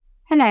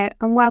Hello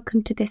and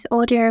welcome to this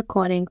audio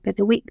recording for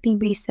the weekly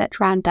Research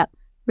Roundup,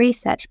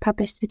 research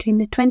published between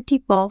the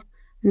 24th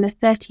and the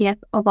 30th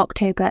of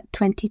October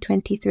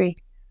 2023.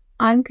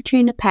 I'm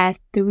Katrina Pears,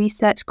 the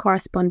research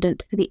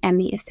correspondent for the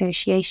ME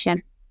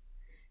Association.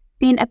 It's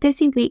been a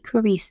busy week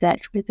for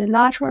research with a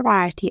large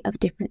variety of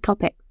different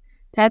topics.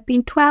 There have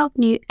been 12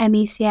 new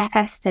ME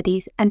CFS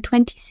studies and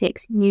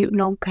 26 new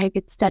Long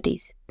Covid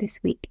studies this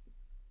week.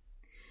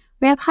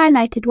 We have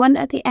highlighted one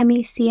of the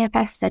ME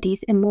CFS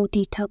studies in more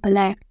detail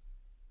below.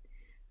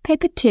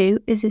 Paper 2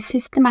 is a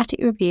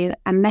systematic review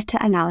and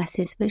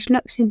meta-analysis which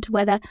looks into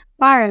whether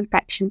viral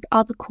infections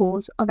are the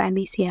cause of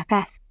ME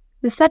CFS.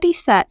 The study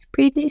searched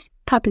previous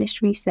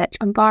published research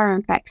on viral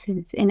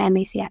infections in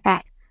ME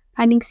CFS,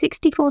 finding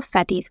 64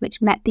 studies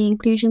which met the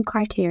inclusion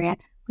criteria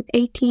with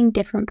 18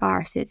 different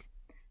viruses.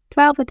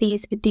 12 of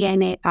these were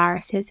DNA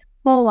viruses,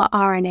 4 were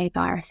RNA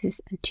viruses,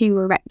 and 2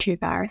 were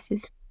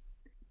retroviruses.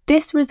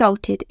 This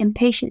resulted in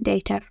patient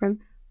data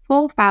from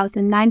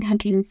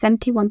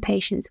 4,971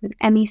 patients with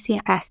ME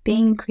CFS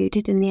being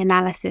included in the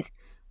analysis,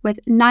 with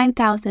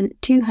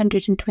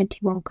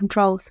 9,221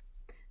 controls.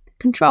 The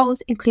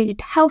controls included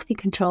healthy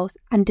controls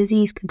and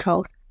disease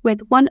controls,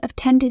 with 1 of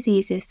 10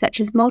 diseases such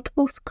as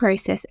multiple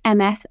sclerosis,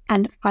 MS,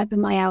 and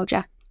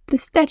fibromyalgia. The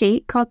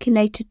study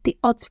calculated the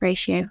odds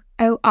ratio,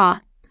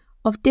 OR,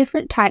 of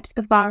different types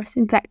of virus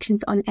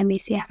infections on ME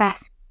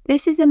CFS.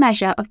 This is a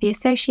measure of the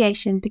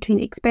association between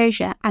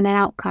exposure and an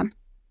outcome.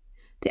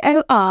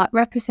 The OR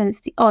represents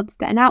the odds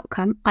that an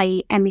outcome,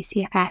 i.e. ME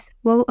CFS,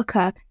 will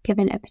occur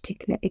given a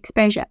particular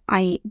exposure,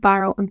 i.e.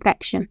 viral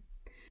infection,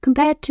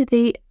 compared to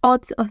the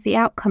odds of the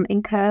outcome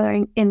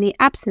occurring in the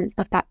absence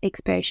of that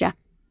exposure.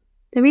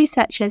 The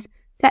researchers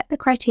set the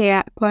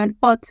criteria for an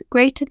odds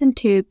greater than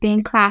 2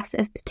 being classed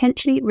as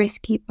potentially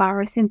risky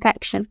virus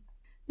infection.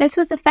 This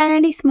was a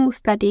fairly small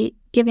study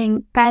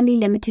giving fairly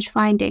limited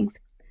findings.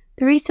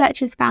 The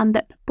researchers found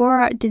that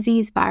Bora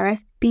disease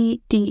virus,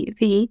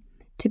 BDV,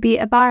 to be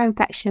a viral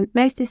infection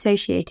most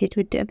associated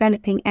with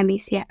developing ME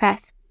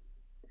CFS.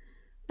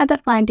 Other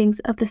findings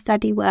of the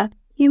study were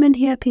human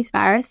herpes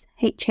virus,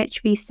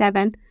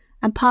 HHV7,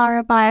 and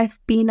paravirus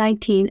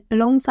B19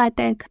 alongside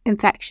their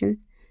infections.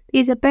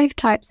 These are both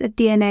types of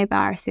DNA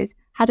viruses,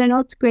 had an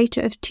odds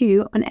greater of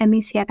 2 on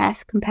ME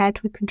CFS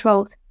compared with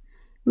controls,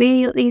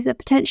 meaning that these are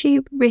potentially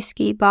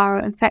risky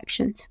viral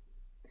infections.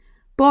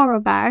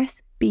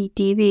 Borovirus,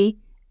 BDV,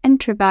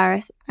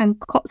 enterovirus, and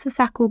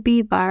Coxsackie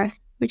B virus,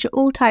 which are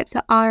all types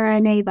of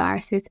RNA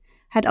viruses,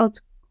 had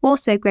odds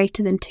also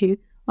greater than 2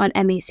 on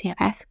ME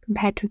CFS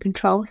compared to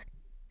controls.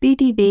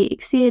 BDV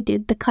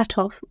exceeded the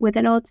cutoff with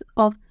an odds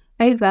of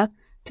over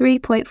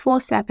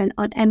 3.47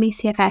 on ME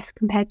CFS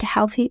compared to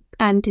healthy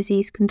and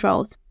disease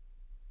controls.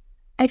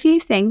 A few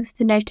things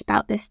to note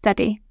about this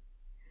study.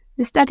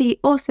 The study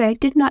also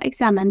did not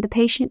examine the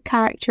patient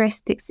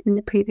characteristics in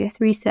the previous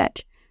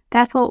research.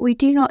 Therefore, we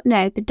do not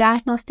know the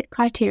diagnostic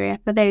criteria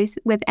for those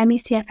with ME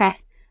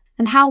CFS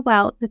and how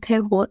well the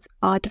cohorts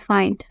are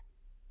defined.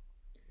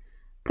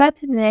 Further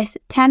than this,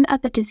 10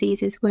 other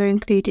diseases were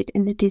included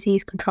in the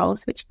disease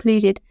controls, which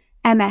included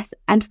MS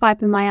and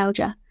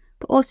fibromyalgia,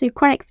 but also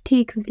chronic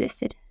fatigue was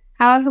listed.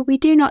 However, we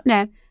do not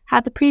know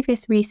how the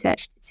previous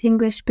research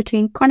distinguished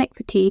between chronic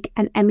fatigue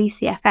and ME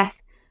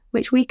CFS,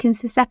 which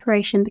weakens the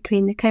separation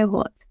between the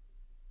cohorts.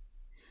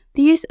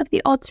 The use of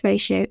the odds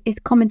ratio is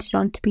commented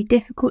on to be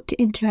difficult to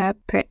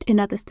interpret in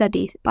other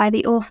studies by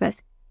the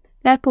authors.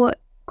 Therefore,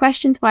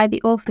 questions why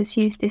the authors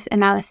use this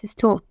analysis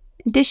tool.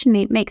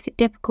 Additionally, it makes it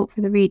difficult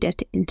for the reader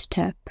to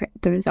interpret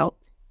the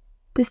results.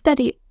 The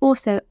study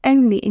also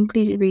only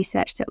included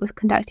research that was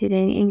conducted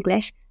in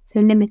English, so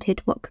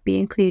limited what could be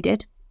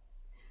included.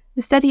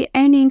 The study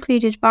only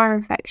included viral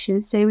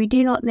infections, so we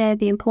do not know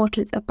the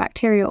importance of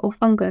bacterial or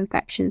fungal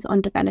infections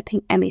on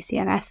developing ME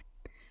CFS.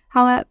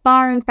 However,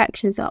 viral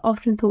infections are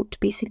often thought to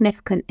be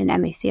significant in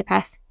ME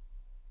CFS.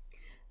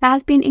 There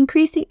has been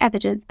increasing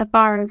evidence of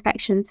viral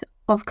infections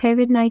of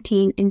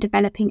COVID-19 in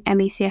developing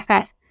ME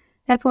CFS.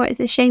 Therefore, it's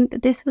a shame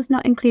that this was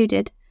not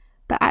included,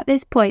 but at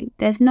this point,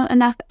 there's not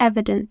enough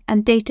evidence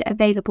and data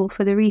available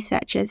for the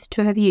researchers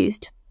to have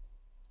used.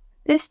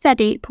 This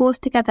study pulls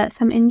together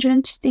some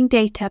interesting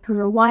data from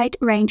a wide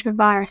range of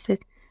viruses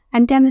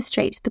and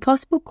demonstrates the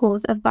possible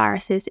cause of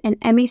viruses in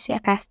ME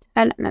CFS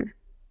development.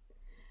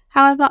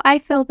 However, I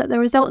feel that the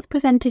results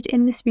presented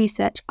in this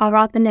research are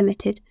rather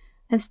limited,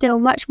 and still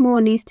much more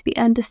needs to be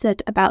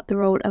understood about the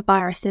role of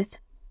viruses.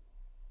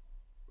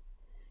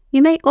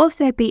 You may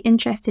also be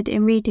interested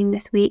in reading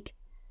this week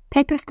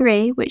Paper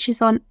 3, which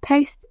is on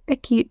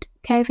post-acute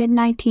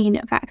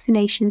COVID-19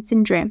 vaccination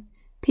syndrome,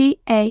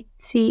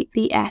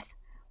 PACVS,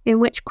 in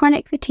which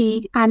chronic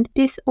fatigue and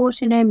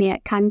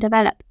dysautonomia can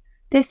develop.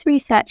 This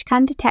research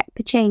can detect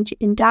the change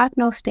in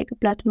diagnostic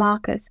blood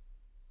markers.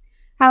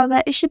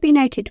 However, it should be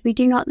noted we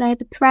do not know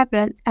the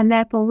prevalence and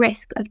therefore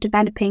risk of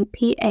developing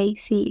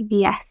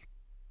PACVS.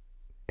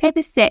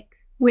 Paper 6,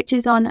 which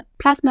is on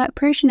plasma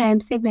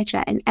proteinome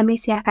signature in ME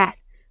CFS,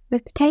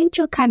 with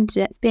potential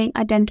candidates being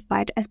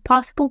identified as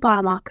possible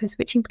biomarkers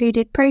which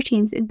included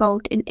proteins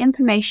involved in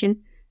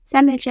inflammation,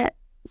 cellular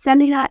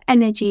cellular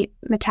energy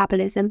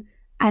metabolism,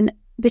 and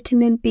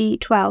vitamin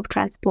B12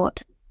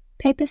 transport.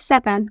 Paper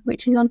 7,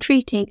 which is on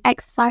treating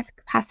exercise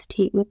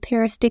capacity with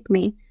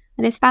pyristigmine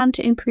and is found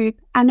to improve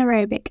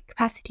anaerobic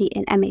capacity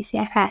in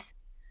ME/CFS.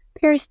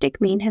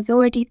 Pyristigmine has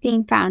already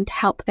been found to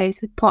help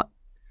those with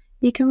POTS.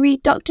 You can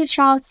read Dr.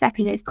 Charles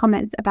Seppele's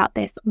comments about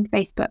this on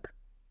Facebook.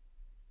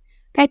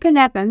 Paper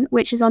 11,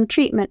 which is on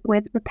treatment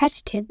with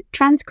repetitive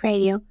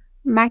transcranial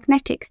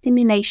magnetic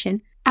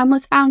stimulation and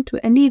was found to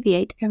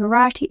alleviate a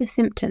variety of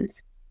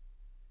symptoms.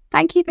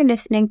 Thank you for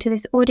listening to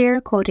this audio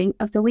recording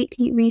of the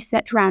weekly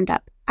research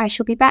roundup. I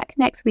shall be back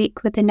next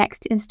week with the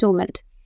next instalment.